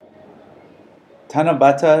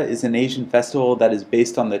Tanabata is an Asian festival that is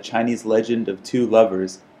based on the Chinese legend of two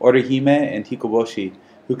lovers, Orihime and Hikoboshi,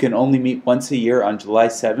 who can only meet once a year on July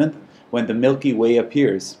 7th when the Milky Way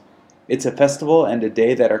appears. It's a festival and a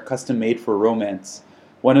day that are custom made for romance.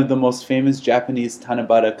 One of the most famous Japanese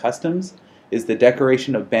Tanabata customs is the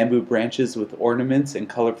decoration of bamboo branches with ornaments and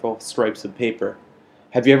colorful stripes of paper.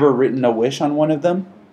 Have you ever written a wish on one of them?